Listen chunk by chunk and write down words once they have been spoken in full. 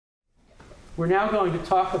We're now going to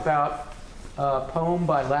talk about a poem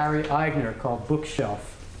by Larry Eigner called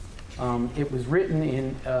Bookshelf. It was written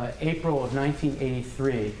in April of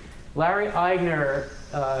 1983. Larry Eigner,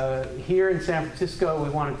 here in San Francisco,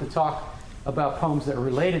 we wanted to talk about poems that are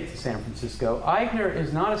related to San Francisco. Eigner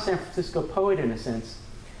is not a San Francisco poet in a sense,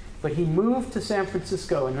 but he moved to San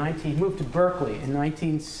Francisco he moved to Berkeley in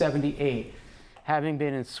 1978, having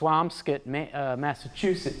been in Swampscott,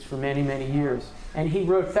 Massachusetts for many, many years. And he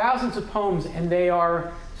wrote thousands of poems, and they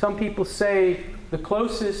are, some people say, the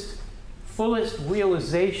closest, fullest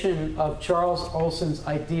realization of Charles Olson's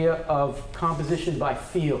idea of composition by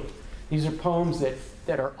feel. These are poems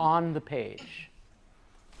that are on the page.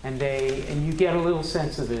 And you get a little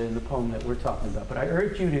sense of it in the poem that we're talking about. But I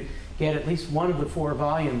urge you to get at least one of the 4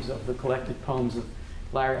 volumes of the collected poems of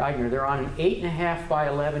Larry Eigner. They're on an 8.5 by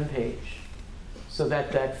 11 page, so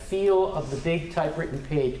that that feel of the big typewritten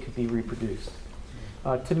page could be reproduced.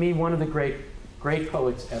 To me, one of the great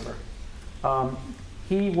poets ever.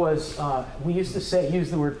 He was, we used to use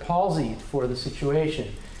the word palsied for the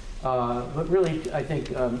situation, but really, I think,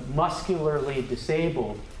 muscularly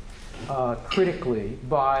disabled critically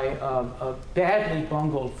by a badly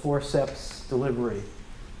bungled forceps delivery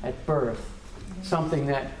at birth, something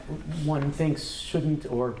that one thinks shouldn't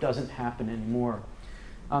or doesn't happen anymore.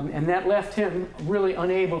 And that left him really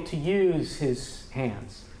unable to use his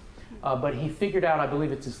hands. But he figured out, I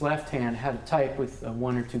believe it's his left hand, how to type with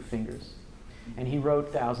 1 or 2 fingers. And he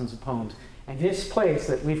wrote thousands of poems. And this place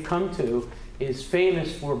that we've come to is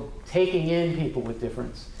famous for taking in people with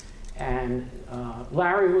difference. And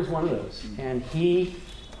Larry was one of those. And he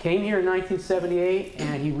came here in 1978,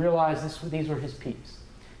 and he realized these were his peeps.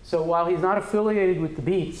 So while he's not affiliated with the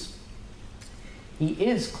Beats, he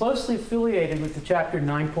is closely affiliated with the Chapter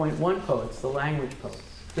 9.1 poets, the language poets.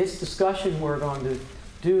 This discussion we're going to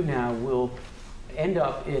do now will end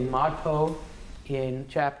up in ModPo in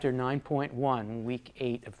Chapter 9.1, Week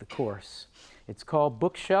 8 of the course. It's called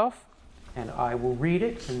Bookshelf, and I will read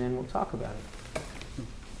it, and then we'll talk about it.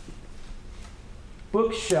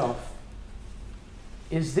 Bookshelf.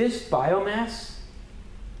 Is this biomass?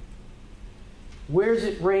 Where's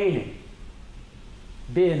it raining?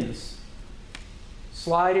 Bins.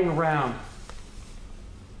 Sliding around.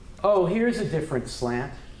 Oh, here's a different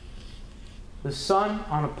slant. The sun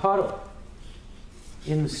on a puddle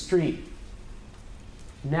in the street.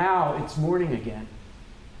 Now it's morning again.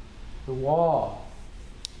 The wall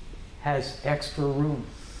has extra room.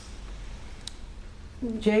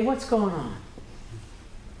 Jay, what's going on?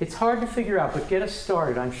 It's hard to figure out, but get us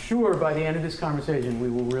started. I'm sure by the end of this conversation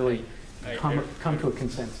we will really come to a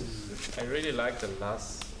consensus. I really like the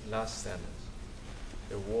last sentence.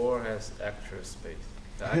 The wall has extra space,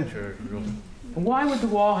 the extra room. Why would the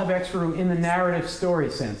wall have extra room in the narrative story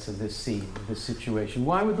sense of this scene, of this situation?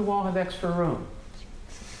 Why would the wall have extra room?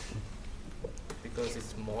 Because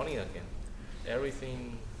it's morning again.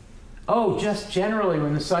 Everything. Oh, just generally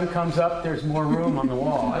when the sun comes up, there's more room on the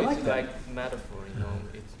wall. I like that. It's like metaphor, you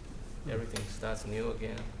know. Everything starts new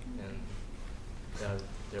again, and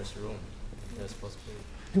there's room, there's possibility.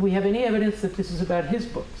 Do we have any evidence that this is about his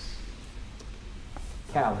books?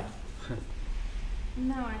 Callie?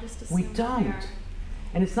 No, I just assume we don't. They are.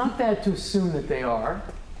 And it's not bad to assume that they are.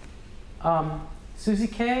 Susie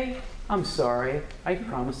K., I'm sorry. I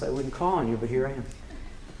promised I wouldn't call on you, but here I am.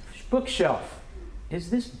 Bookshelf. Is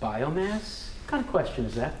this biomass? What kind of question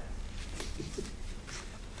is that?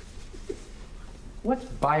 What's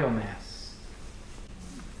biomass?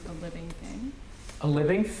 A living thing. A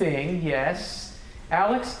living thing, yes.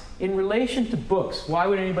 Alex, in relation to books, why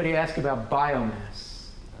would anybody ask about biomass?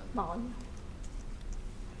 Volume.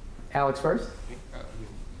 Alex first.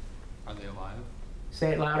 Are they alive?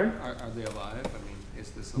 Say it louder. Are they alive? I mean,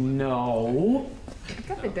 is this a No. I've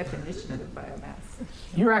got the definition of biomass.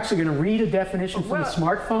 You're actually going to read a definition from the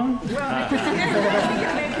smartphone?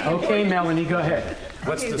 Okay, Melanie, go ahead.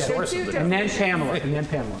 What's the source of it? And then Pamela.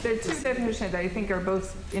 There are 2 definitions that I think are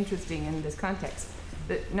both interesting in this context.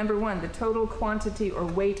 Number 1, the total quantity or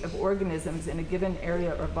weight of organisms in a given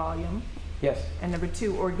area or volume. Yes. And number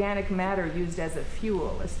 2, organic matter used as a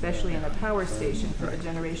fuel, especially in a power station for the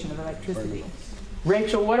generation of electricity.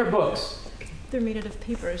 Rachel, what are books? They're made out of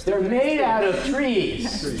papers. They're made out of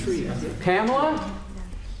trees. Pamela?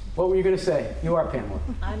 What were you going to say? You are Pamela.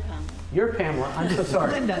 I'm Pamela. You're Pamela. I'm so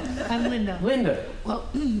sorry. Linda. I'm Linda. Linda. Well,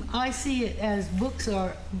 I see it as books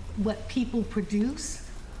are what people produce.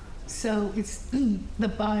 So it's the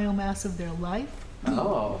biomass of their life.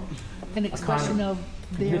 Oh. An expression of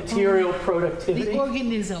their material productivity. The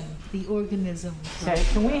organism. Okay,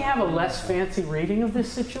 can we have a less fancy reading of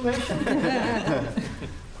this situation?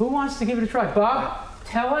 Who wants to give it a try? Bob,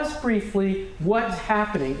 tell us briefly what's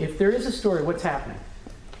happening. If there is a story, what's happening?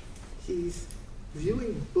 He's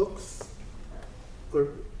viewing books or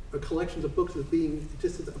collections of books as being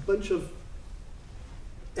just a bunch of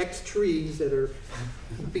X trees that are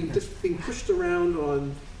being pushed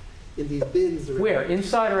around in these bins. Where?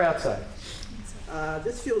 Inside or outside?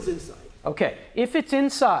 This feels inside. Okay. If it's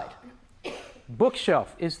inside,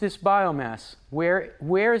 bookshelf is this biomass.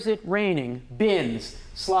 Where is it raining? Bins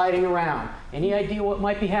sliding around. Any idea what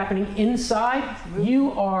might be happening inside?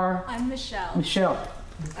 You are I'm Michelle. Michelle.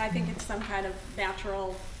 I think it's some kind of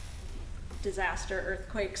natural disaster,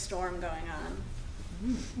 earthquake, storm going on.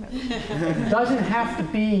 It doesn't have to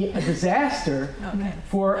be a disaster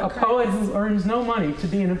for a poet who earns no money to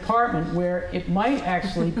be in an apartment where it might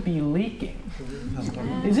actually be leaking.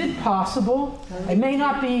 Is it possible? It may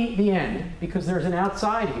not be the end because there's an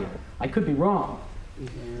outside here. I could be wrong.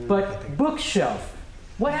 But bookshelf.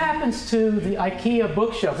 What happens to the IKEA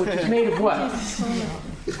bookshelf, which is made of what?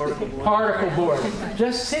 Particle board.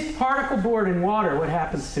 Just sit particle board in water, what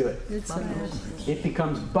happens to it? It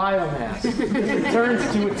becomes biomass. It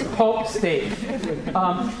returns to its pulp state.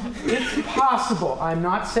 It's possible, I'm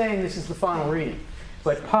not saying this is the final reading,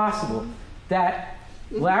 but possible that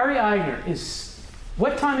Larry Eigner is,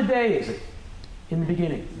 what time of day is it in the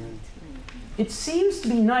beginning? It seems to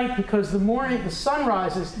be night because the sun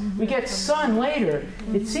rises, we get sun later.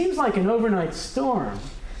 It seems like an overnight storm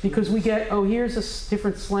because we get, oh, here's a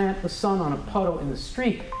different slant, the sun on a puddle in the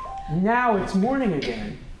street. Now it's morning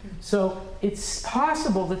again. So it's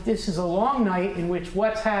possible that this is a long night in which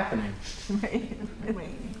what's happening?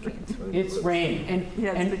 It's raining. And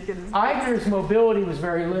Eigner's mobility was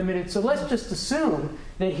very limited, so let's just assume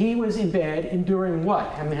that he was in bed enduring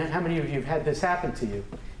what? How many of you have had this happen to you?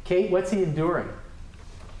 Kate, what's he enduring?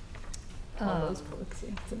 All those books.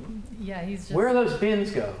 Yeah, he's just. Where do those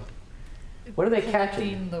bins go? What are they catching?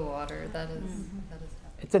 Collecting the water. That is happening.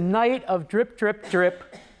 It's a night of drip, drip,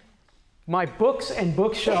 drip. My books and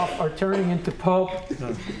bookshelf are turning into pulp.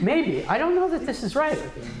 Maybe. I don't know that this is right.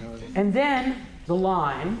 And then the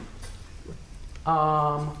line.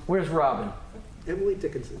 Where's Robin? Emily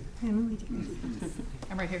Dickinson. I'm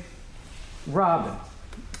right here. Robin.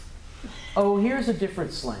 Oh, here's a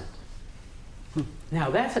different slant. Now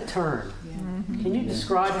that's a turn. Can you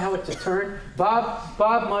describe how it's a turn? Bob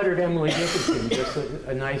muttered Emily Dickinson, just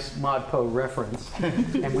a nice ModPo reference,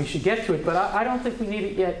 and we should get to it, but I don't think we need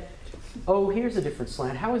it yet. Oh, here's a different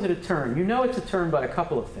slant. How is it a turn? You know it's a turn by a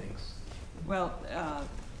couple of things. Well,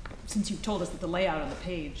 since you've told us that the layout on the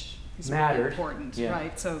page is Mattered. really important, Yeah.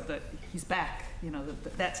 right? So that he's back,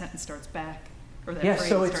 that sentence starts back. Or that Yes, phrase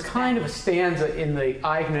so it's starts kind back. of a stanza in the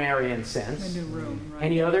Eignerian sense. A new room, right?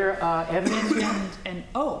 Any other evidence? And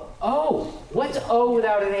O. Oh, what's O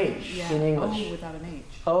without an H Yeah, in English? O without an H.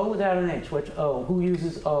 O without an H. What's O? Who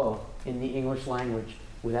uses O in the English language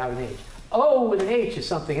without an H? O with an H is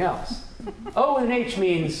something else. O with an H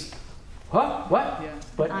means, huh? What? Yeah.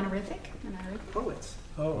 But Honorific? Poets.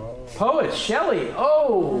 poets, Shelley.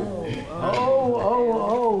 Oh,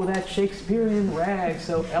 that Shakespearean rag,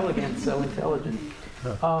 so elegant, so intelligent.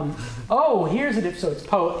 Here's a so it's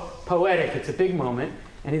poetic. It's a big moment.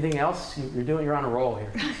 Anything else? You're on a roll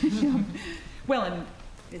here. Well, and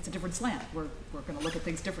it's a different slant. We're going to look at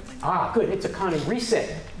things differently now. Ah, good. It's a kind of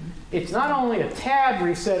reset. It's not only a tab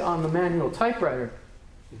reset on the manual typewriter,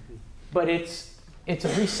 but it's a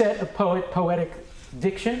reset of poetic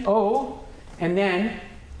diction. Oh, and then,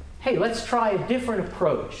 hey, let's try a different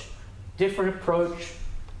approach. Different approach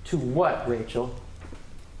to what, Rachel?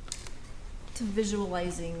 To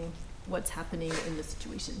visualizing what's happening in the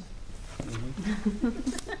situation.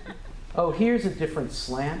 Oh, here's a different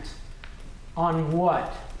slant. On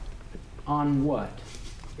what? On what?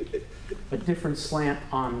 A different slant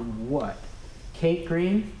on what? Kate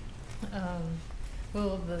Green?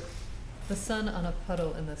 Well, the sun on a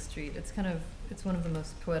puddle in the street. It's one of the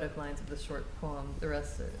most poetic lines of the short poem. The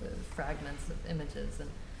rest are fragments of images,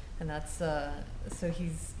 and that's so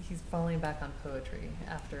he's falling back on poetry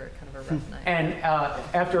after kind of a rough night. And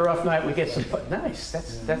after a rough night, we get some nice.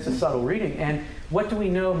 That's a subtle reading. And what do we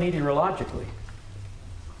know meteorologically,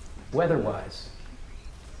 weather-wise?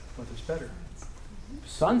 Weather's better.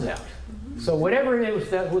 Sun's out. So whatever it was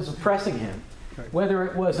that was oppressing him, whether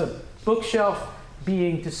it was a bookshelf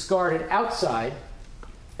being discarded outside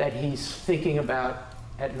that he's thinking about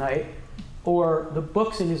at night, or the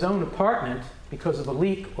books in his own apartment because of a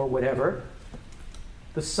leak or whatever,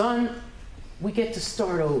 the sun, we get to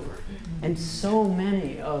start over. And so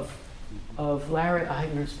many of Larry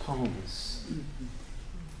Eigner's poems,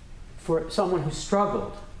 for someone who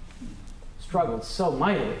struggled so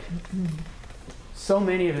mightily, so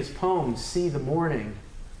many of his poems see the morning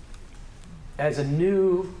as a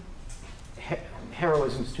new,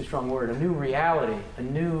 heroism is too strong a word, a new reality, a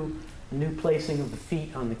new placing of the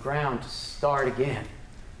feet on the ground to start again.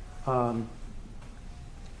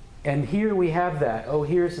 And here we have that. Oh,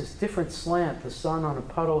 here's this different slant, the sun on a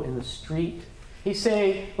puddle in the street. He's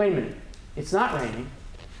saying, wait a minute, it's not raining.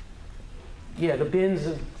 Yeah, the bins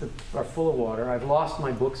are full of water. I've lost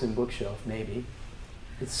my books in bookshelf, maybe.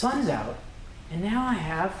 The sun's out, and now I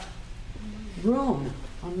have room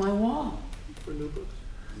on my wall. For new books.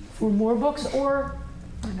 For more books, or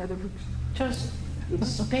Another book. just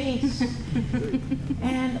space.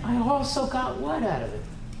 And I also got what out of it?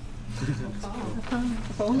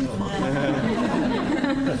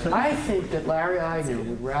 I think that Larry Eigner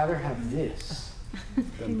would rather have this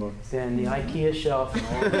than the IKEA shelf and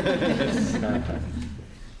all that.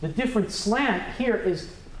 The different slant here is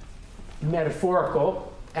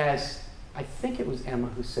metaphorical, as I think it was Emma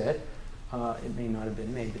who said, it may not have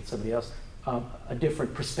been, maybe it's somebody else, a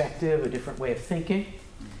different perspective, a different way of thinking.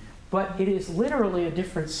 But it is literally a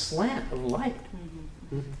different slant of light.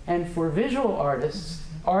 And for visual artists,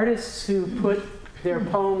 artists who put their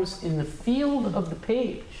poems in the field of the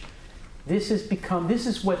page, this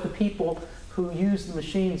is what the people who use the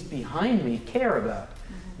machines behind me care about.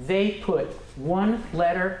 They put one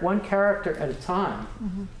letter, one character at a time,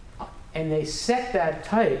 and they set that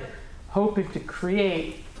type, hoping to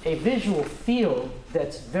create a visual field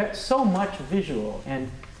that's so much visual and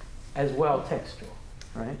as well textual,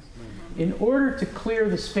 right? In order to clear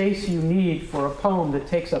the space you need for a poem that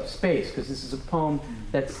takes up space, because this is a poem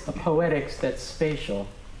that's a poetics that's spatial,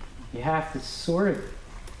 you have to sort of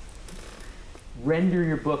render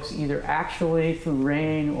your books either actually through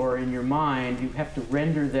rain or in your mind. You have to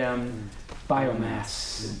render them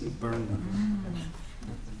biomass. Burn them.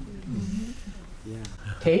 Yeah.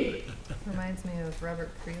 Kate? Reminds me of Robert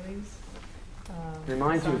Creeley's.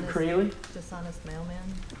 Reminds you of Creeley? Dishonest Mailman.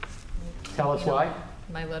 Tell us You know, why.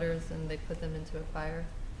 My letters, and they put them into a fire.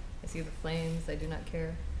 I see the flames, I do not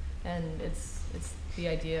care. And it's the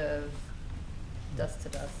idea of dust to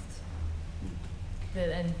dust.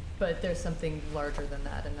 But there's something larger than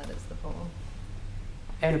that, and that is the poem.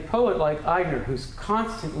 And a poet like Eigner, who's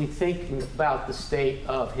constantly thinking about the state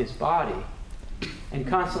of his body and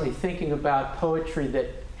constantly thinking about poetry that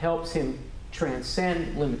helps him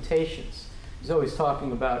transcend limitations. He's always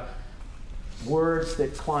talking about words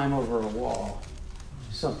that climb over a wall,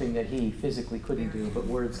 something that he physically couldn't do, but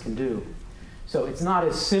words can do. So it's not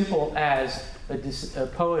as simple as a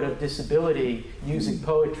poet of disability using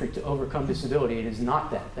poetry to overcome disability. It is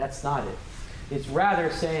not that. That's not it. It's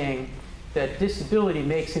rather saying that disability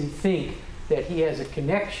makes him think that he has a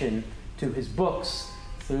connection to his books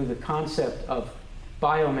through the concept of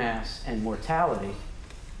biomass and mortality,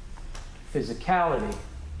 physicality.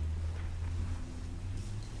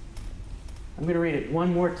 I'm going to read it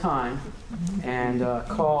one more time and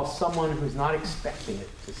call someone who's not expecting it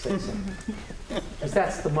to say something. Because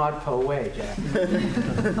that's the ModPo way, Jack.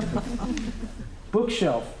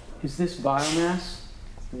 Bookshelf, is this biomass?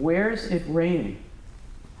 Where's it raining?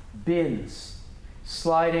 Bins,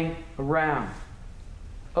 sliding around.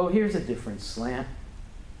 Oh, here's a different slant.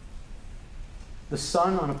 The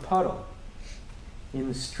sun on a puddle in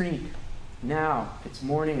the street. Now it's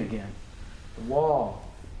morning again. The wall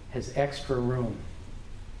has extra room.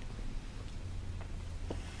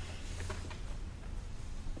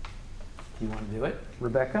 Do you want to do it,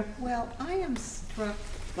 Rebecca? Well, I am struck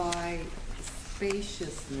by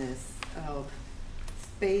spaciousness of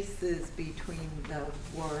spaces between the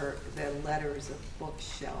letters of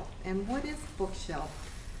bookshelf. And what is bookshelf?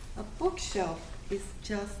 A bookshelf is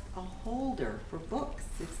just a holder for books.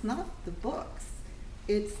 It's not the books.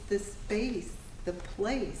 It's the space, the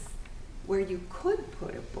place where you could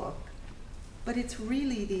put a book, but it's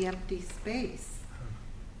really the empty space.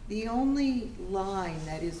 The only line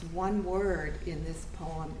that is one word in this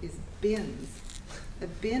poem is bins. A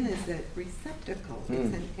bin is a receptacle.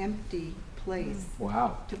 It's an empty place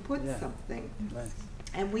to put something. Nice.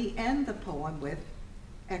 And we end the poem with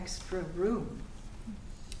extra room.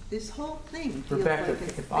 This whole thing feels Rebecca, like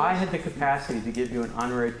if I had the capacity to give you an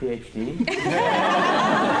honorary PhD,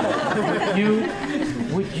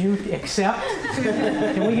 would you accept?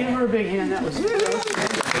 Can we give her a big hand? That was I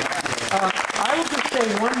will just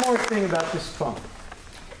say one more thing about this poem,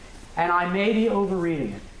 and I may be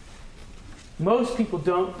overreading it. Most people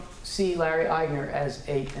don't see Larry Eigner as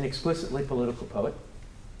an explicitly political poet.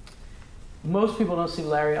 Most people don't see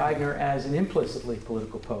Larry Eigner as an implicitly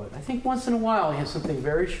political poet. I think once in a while he has something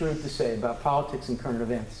very shrewd to say about politics and current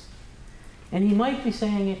events. And he might be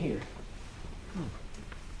saying it here.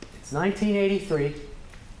 It's 1983.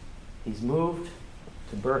 He's moved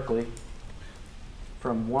to Berkeley.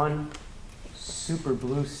 from one super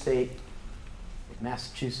blue state,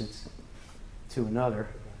 Massachusetts, to another.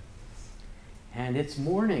 And it's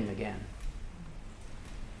morning again.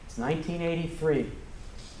 It's 1983.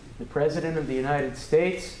 The President of the United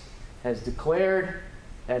States has declared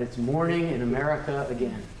that it's morning in America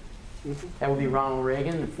again. That would be Ronald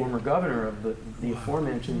Reagan, the former governor of the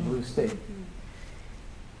aforementioned blue state.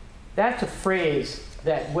 That's a phrase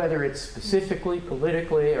that, whether it's specifically,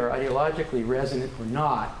 politically, or ideologically resonant or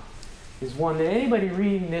not, is one that anybody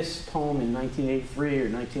reading this poem in 1983 or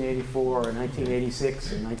 1984 or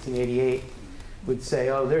 1986 or 1988 would say,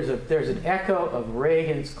 oh, there's an echo of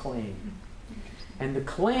Reagan's claim. And the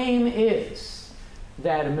claim is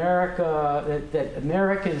that that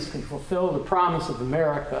Americans can fulfill the promise of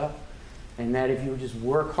America, and that if you just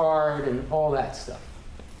work hard and all that stuff.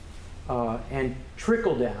 And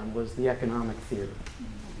trickle down was the economic theory.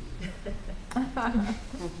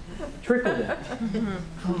 Trickle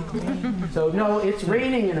down. So no, it's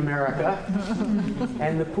raining in America,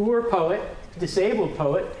 and the poor poet, disabled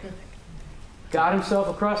poet, got himself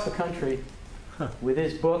across the country with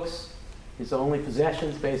his books, his only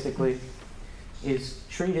possessions basically, is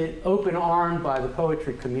treated open-armed by the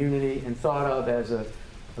poetry community and thought of as a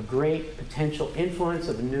great potential influence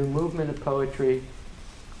of a new movement of poetry,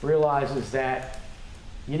 realizes that,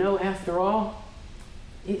 you know, after all,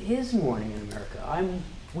 it is morning in America. I'm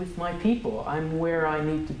with my people. I'm where I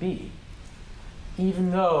need to be. Even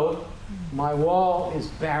though my wall is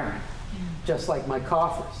barren, just like my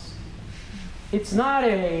coffers. It's not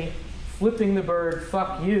a flipping the bird,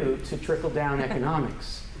 fuck you, to trickle-down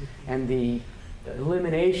economics and the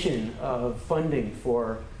elimination of funding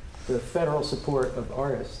for the federal support of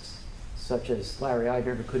artists, such as Larry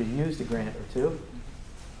Eigner, who could have used a grant or two.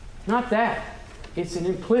 Not that. It's an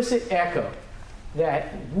implicit echo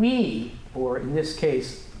that we, or in this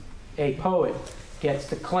case, a poet, gets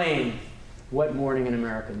to claim what morning in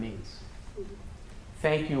America means.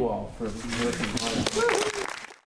 Thank you all for working hard.